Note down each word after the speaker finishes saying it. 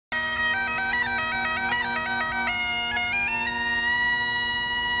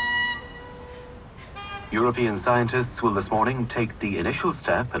European scientists will this morning take the initial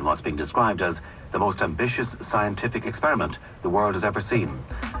step in what's being described as the most ambitious scientific experiment the world has ever seen.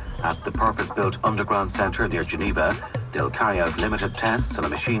 At the purpose-built underground centre near Geneva, they'll carry out limited tests on a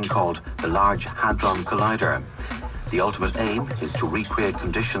machine called the Large Hadron Collider. The ultimate aim is to recreate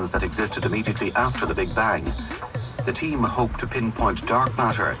conditions that existed immediately after the Big Bang. The team hope to pinpoint dark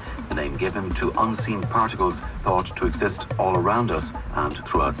matter, the name given to unseen particles thought to exist all around us and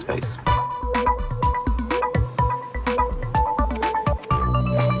throughout space.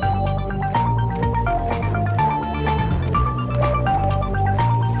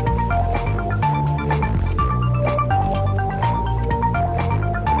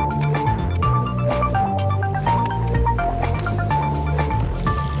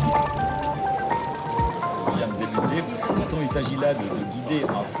 Il s'agit là de guider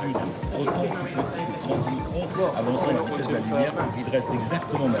un flux de protons tout petits de 30 microns avançant à la vitesse de la lumière pour qu'il reste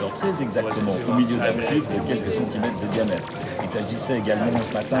exactement, mais alors très exactement, au milieu d'un tube de quelques centimètres de diamètre. Il s'agissait également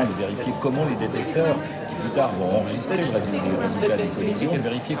ce matin de vérifier comment les détecteurs, qui plus tard vont enregistrer les résultats des collisions, de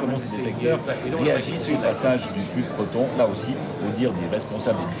vérifier comment ces détecteurs réagissent au passage du flux de protons. Là aussi, au dire des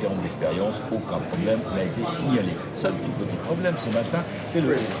responsables des différentes expériences, aucun problème n'a été signalé. Seul tout petit problème ce matin, c'est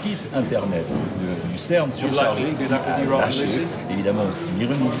le site internet du CERN surchargé qui a lâché. Évidemment, c'est une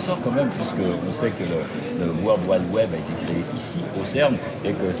ironie du sort quand même, puisqu'on sait que le World Wide Web a été créé ici au CERN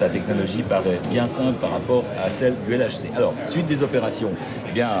et que sa technologie paraît bien simple par rapport à celle du LHC. Alors, suite des opérations,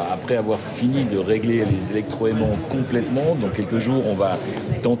 eh bien, après avoir fini de régler les électroaimants complètement, dans quelques jours, on va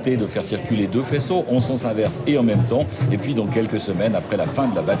tenter de faire circuler deux faisceaux en sens inverse et en même temps. Et puis, dans quelques semaines, après la fin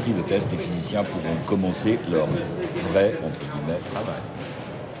de la batterie de test, les physiciens pourront commencer leur vrai, entre guillemets, travail.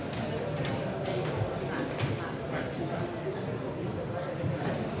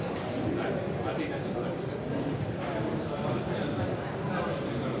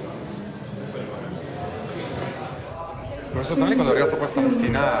 Professor Tonelli, quando è arrivato questa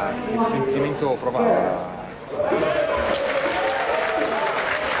mattina, che sentimento provava? Vuol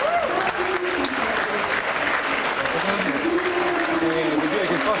dire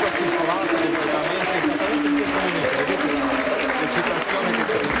che il cosa si è installato completamente, esattamente in questo momento, vedete l'eccitazione che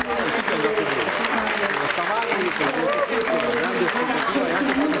c'è, tutto è andato bene. Lo stamani c'è una grande aspettativa e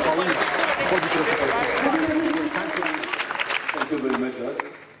anche un po' di paura, un po' di preoccupazione. Thank you very much.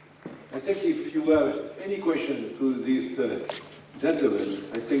 I think if you have any question to this gentleman,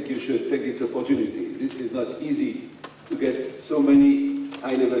 I think you should take this opportunity. This is not easy to get so many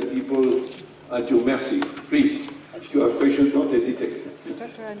high-level people at your mercy. Please, if you have questions, don't hesitate.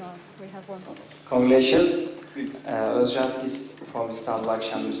 Dr. Renaud, we have one. Congratulations. Özcan from Istanbul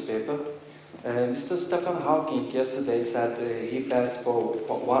Akşam newspaper. Mr. Stephen Hawking yesterday said he bets for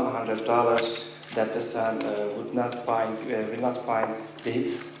 $100 that the CERN will not find the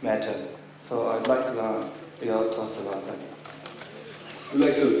Higgs matter. So I'd like to learn your thoughts about that. I'd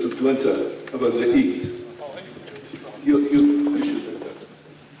like to answer about the Higgs. You should answer.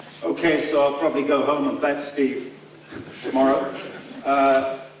 Okay, so I'll probably go home and bet Steve tomorrow.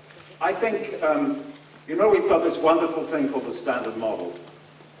 I think, you know, we've got this wonderful thing called the Standard Model.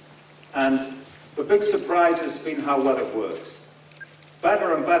 And the big surprise has been how well it works.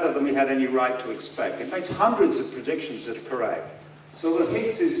 Better and better than we had any right to expect. It makes hundreds of predictions that are correct. So the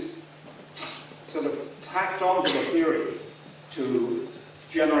Higgs is sort of tacked onto the theory to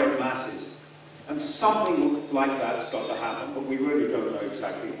generate masses. And something like that's got to happen, but we really don't know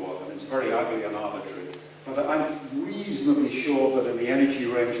exactly what, and it's very ugly and arbitrary. But I'm reasonably sure that in the energy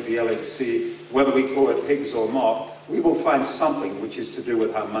range of the LHC, whether we call it Higgs or not, we will find something which is to do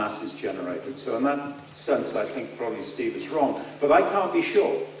with how mass is generated. So in that sense, I think probably Steve is wrong. But I can't be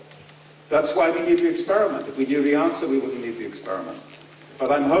sure. That's why we need the experiment. If we knew the answer, we wouldn't need the experiment.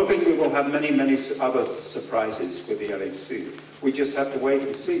 But I'm hoping we will have many, many other surprises with the LHC. We just have to wait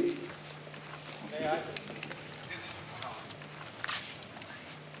and see.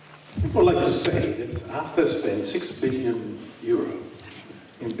 I would like to say that after spending €6 billion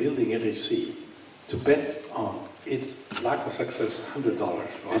in building LHC, to bet on its lack of success, $100 or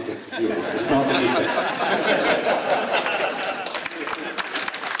 €100 is not a big bet.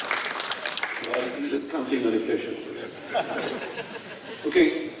 Well, discounting on inflation.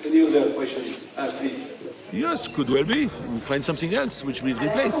 Okay, any other questions? Please. Yes, could well be. We find something else which will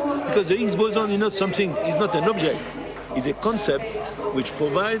replace. Because the Higgs boson is not something, is not an object. It's a concept which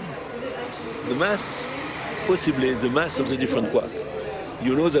provides the mass, possibly the mass of the different quarks.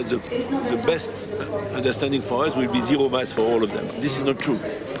 You know that the best understanding for us will be zero mass for all of them. This is not true.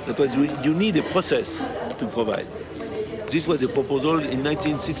 That was, you need a process to provide. This was a proposal in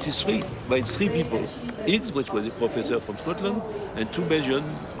 1963 by 3 people. Higgs, which was a professor from Scotland, and 2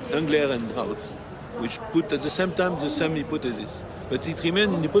 Belgians, Engler and Hout. which put at the same time the same hypothesis. But it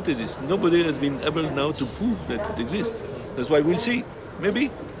remains an hypothesis. Nobody has been able now to prove that it exists. That's why we'll see, maybe.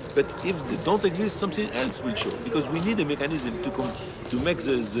 But if they don't exist, something else will show, because we need a mechanism to make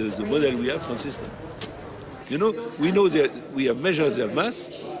the model we have consistent. You know, we know that we have measured their mass,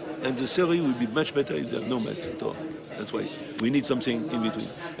 and the theory will be much better if they have no mass at all. That's why we need something in between.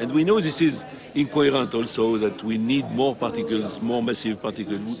 And we know this is incoherent also, that we need more particles, more massive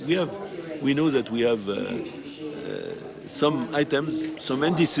particles. We know that we have some items, some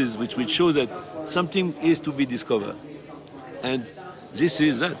indices which will show that something is to be discovered. And this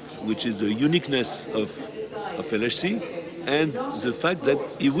is that, which is the uniqueness of LHC and the fact that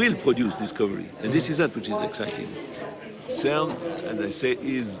it will produce discovery. And this is that which is exciting. CERN, as I say,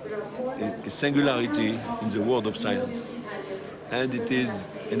 is a singularity in the world of science. And it is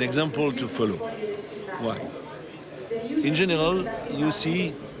an example to follow. Why? In general, you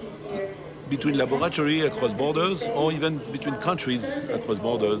see between laboratories across borders, or even between countries across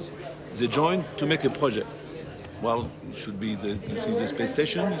borders, they join to make a project. Well, it should be the space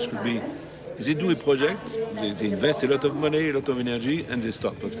station, it should be, they do a project, they invest a lot of money, a lot of energy, and they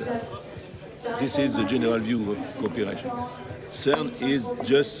stop after. This is the general view of cooperation. CERN is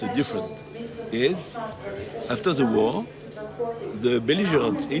just different. After the war, the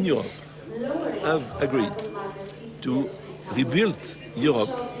belligerents in Europe have agreed to rebuild Europe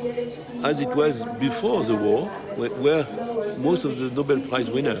as it was before the war, where most of the Nobel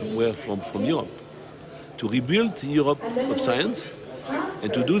Prize winners were from Europe. To rebuild Europe of science,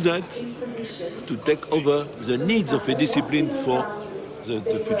 and to do that, to take over the needs of a discipline for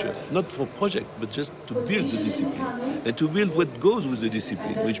the future. Not for project, but just to build the discipline. And to build what goes with the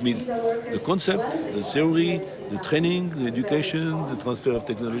discipline, which means the concept, the theory, the training, the education, the transfer of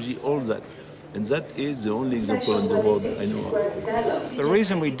technology, all that. And that is the only example in the world I know of. The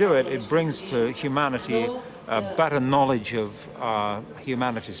reason we do it, it brings to humanity a better knowledge of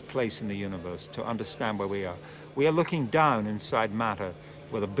humanity's place in the universe, to understand where we are. We are looking down inside matter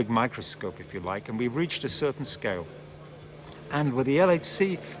with a big microscope, if you like, and we've reached a certain scale. And with the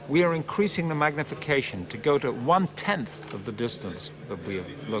LHC, we are increasing the magnification to go to 1/10 of the distance that we have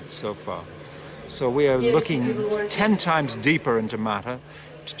looked so far. So we are looking 10 times deeper into matter,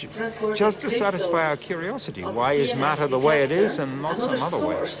 just to satisfy our curiosity. Why is matter the way it is and not some other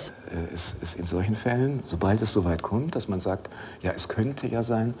way? Es ist in solchen Fällen, sobald es so weit kommt, dass man sagt, ja, es könnte ja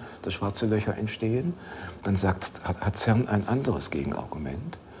sein, dass schwarze Löcher entstehen, dann hat CERN ein anderes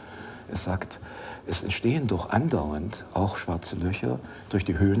Gegenargument. Es sagt, es entstehen doch andauernd auch schwarze Löcher durch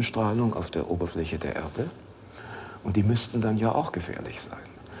die Höhenstrahlung auf der Oberfläche der Erde, und die müssten dann ja auch gefährlich sein.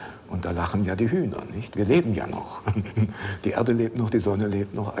 Und da lachen ja die Hühner, nicht? Wir leben ja noch. Die Erde lebt noch, die Sonne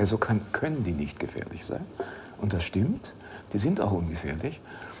lebt noch, also können die nicht gefährlich sein. Und das stimmt, die sind auch ungefährlich,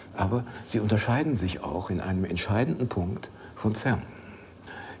 aber sie unterscheiden sich auch in einem entscheidenden Punkt von CERN.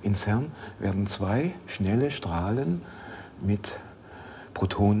 In CERN werden zwei schnelle Strahlen mit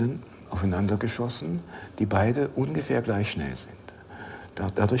Protonen aufeinander geschossen, die beide ungefähr gleich schnell sind.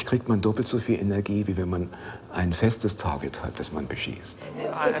 Dadurch kriegt man doppelt so viel Energie, wie wenn man ein festes Target hat, das man beschießt.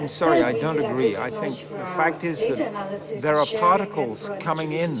 I'm sorry, I don't agree. I think the fact is that there are particles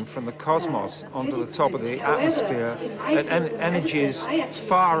coming in from the cosmos onto the top of the atmosphere at energies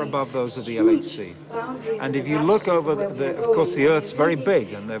far above those of the LHC. And if you look over, of course the Earth's very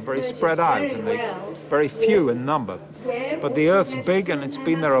big and they're very spread out and they're very few in number. But the Earth's big and it's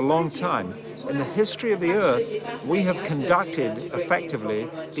been there a long time. In the history of the Earth, we have conducted effectively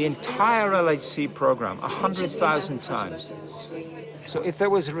the entire LHC program 100,000 times. So if there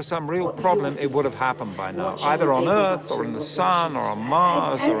was some real problem, it would have happened by now. Either on Earth, or in the Sun, or on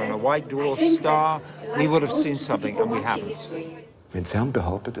Mars, or in a white dwarf star, we would have seen something, and we haven't. Wenn CERN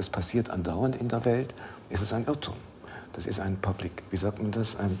behauptet, es passiert andauernd in der Welt, ist es ein Irrtum. Das ist ein wie sagt man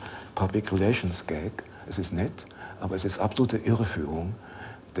das, ein Public Relations Gag. Es ist nett, aber es ist absolute Irreführung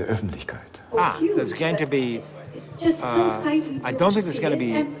der Öffentlichkeit. There's going to be, I don't think there's going to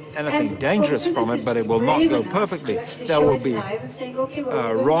be anything dangerous from it, but it will not go perfectly. There will be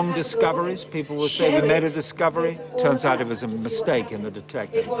wrong discoveries. People will say we made a discovery. Turns out it was a mistake in the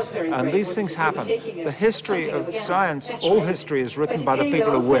detector. And these things happen. The history of science, all history is written by the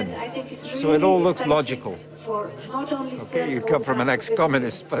people who win. So it all looks logical. Okay, you come from an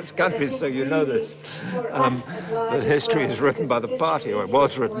ex-communist country, so you know this. That history is written by the party, or it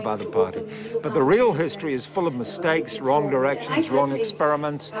was written by the party. But the real history is full of mistakes, wrong directions, wrong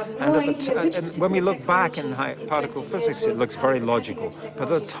experiments. And when we look back in particle physics, it looks very logical.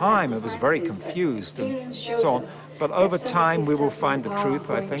 But at the time, it was very confused and so on. But over time, we will find the truth,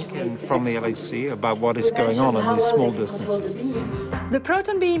 I think, from the LHC about what is going on in these small distances. The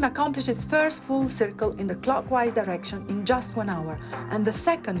proton beam accomplished its first full circle in the clockwise direction in just 1 hour, and the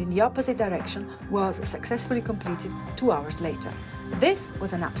second in the opposite direction was successfully completed 2 hours later. This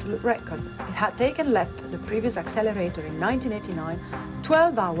was an absolute record. It had taken LEP, the previous accelerator in 1989,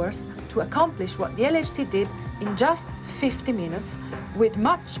 12 hours to accomplish what the LHC did in just 50 minutes with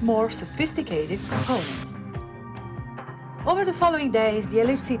much more sophisticated components. Over the following days, the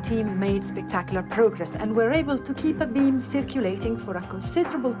LHC team made spectacular progress and were able to keep a beam circulating for a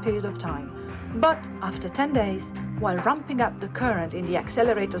considerable period of time. But after 10 days, while ramping up the current in the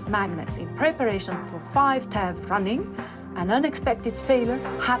accelerator's magnets in preparation for 5 TeV running, an unexpected failure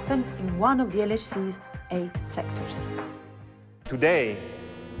happened in one of the LHC's 8 sectors. Today,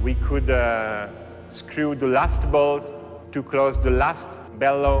 we could screw the last bolt to close the last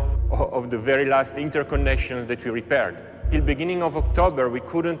bellow of the very last interconnections that we repaired. Till beginning of October, we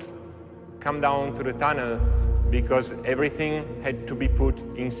couldn't come down to the tunnel because everything had to be put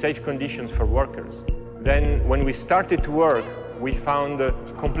in safe conditions for workers. Then, when we started to work, we found a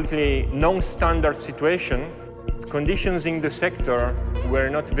completely non-standard situation. Conditions in the sector were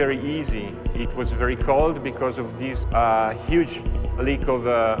not very easy. It was very cold because of this huge leak of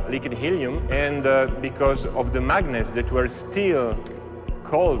liquid helium and because of the magnets that were still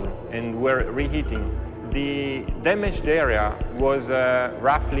cold and were reheating. The damaged area was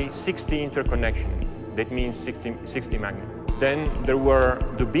roughly 60 interconnections. That means 60 magnets. Then there were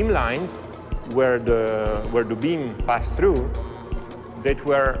the beam lines where the beam passed through that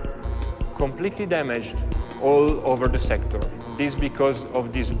were completely damaged all over the sector. This because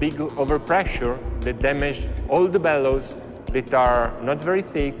of this big overpressure that damaged all the bellows that are not very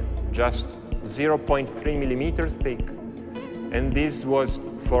thick, just 0.3 millimeters thick. And this was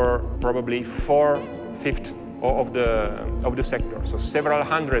for probably 4/5 of the sector. So several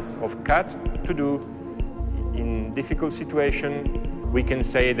hundreds of cuts to do in difficult situation. We can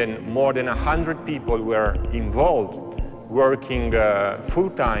say that more than 100 people were involved, working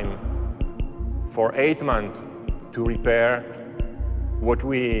full-time for 8 months to repair what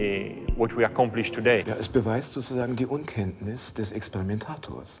we accomplished today. Ja, es beweist sozusagen die Unkenntnis des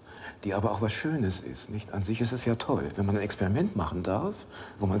Experimentators, die aber auch was Schönes ist. Nicht? An sich ist es ja toll, wenn man ein Experiment machen darf,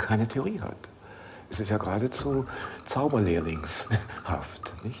 wo man keine Theorie hat. Es ist ja geradezu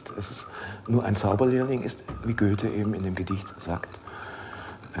Zauberlehrlingshaft. Nicht? Es ist, nur ein Zauberlehrling ist, wie Goethe eben in dem Gedicht sagt,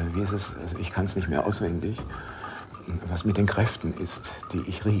 wie ist es, also ich kann es nicht mehr auswendig, was mit den Kräften ist, die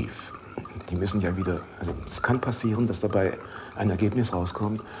ich rief. Die müssen ja wieder, also es kann passieren, dass dabei ein Ergebnis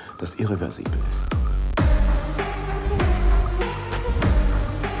rauskommt, das irreversibel ist.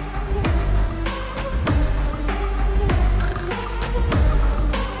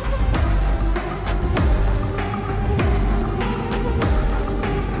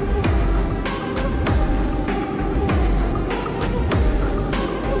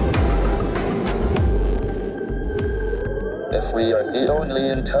 If we are the only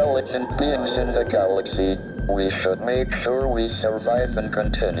intelligent beings in the galaxy, we should make sure we survive and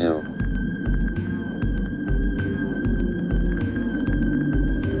continue.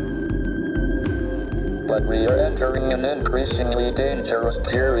 But we are entering an increasingly dangerous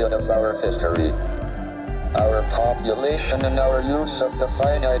period of our history. Our population and our use of the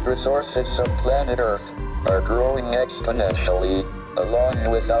finite resources of planet Earth are growing exponentially, along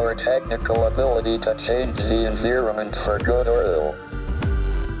with our technical ability to change the environment for good or ill.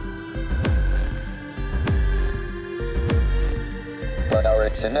 But our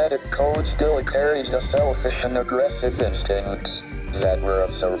genetic code still carries the selfish and aggressive instincts that were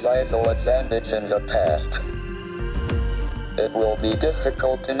of survival advantage in the past. It will be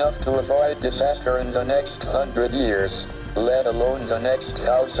difficult enough to avoid disaster in the next 100 years, let alone the next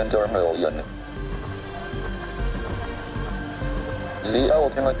 1,000 or million. The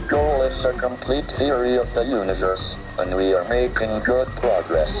ultimate goal is a complete theory of the universe, and we are making good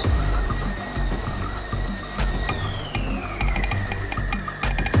progress.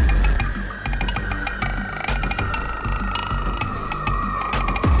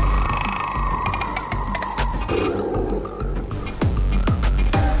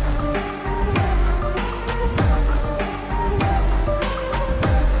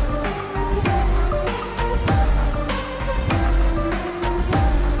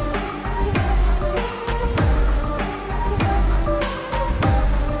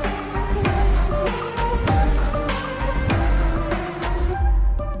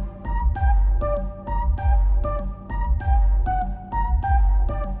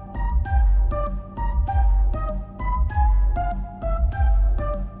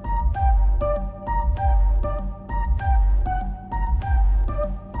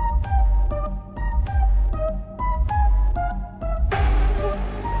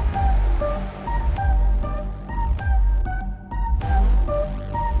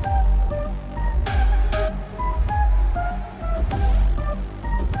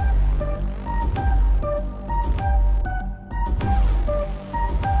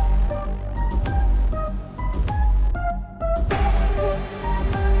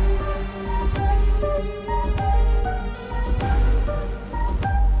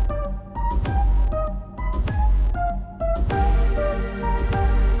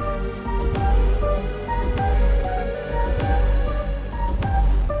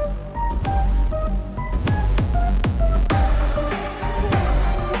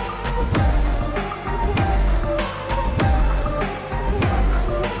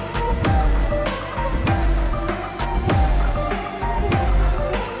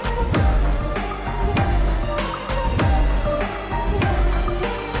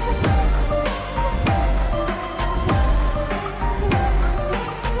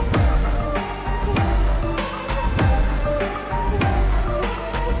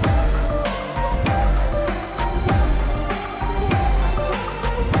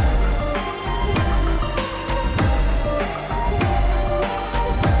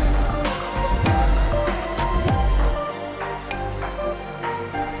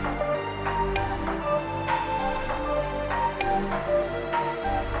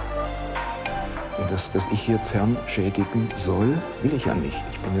 dass ich hier CERN schädigen soll, will ich ja nicht.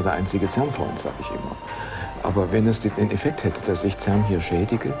 Ich bin ja der einzige CERN-Freund, sage ich immer. Aber wenn es den Effekt hätte, dass ich CERN hier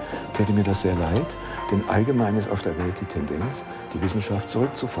schädige, täte mir das sehr leid, denn allgemein ist auf der Welt die Tendenz, die Wissenschaft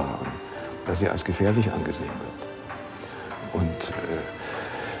zurückzufahren, da sie als gefährlich angesehen wird. Und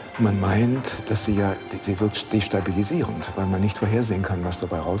man meint, dass sie wirkt destabilisierend, weil man nicht vorhersehen kann, was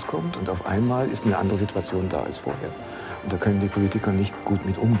dabei rauskommt. Und auf einmal ist eine andere Situation da als vorher. Und da können die Politiker nicht gut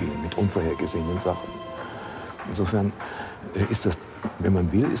mit umgehen, mit unvorhergesehenen Sachen. Insofern ist das, wenn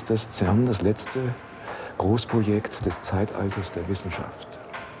man will, ist das CERN das letzte Großprojekt des Zeitalters der Wissenschaft.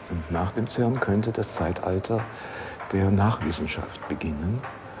 Und nach dem CERN könnte das Zeitalter der Nachwissenschaft beginnen,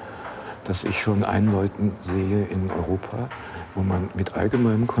 das ich schon einläuten sehe in Europa, wo man mit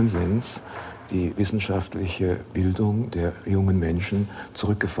allgemeinem Konsens die wissenschaftliche Bildung der jungen Menschen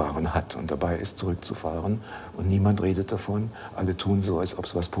zurückgefahren hat und dabei ist, zurückzufahren. Und niemand redet davon, alle tun so, als ob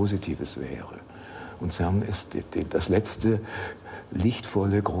es was Positives wäre. Und CERN ist das letzte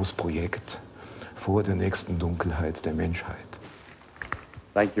lichtvolle Großprojekt vor der nächsten Dunkelheit der Menschheit.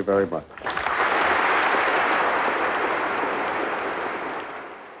 Thank you very much.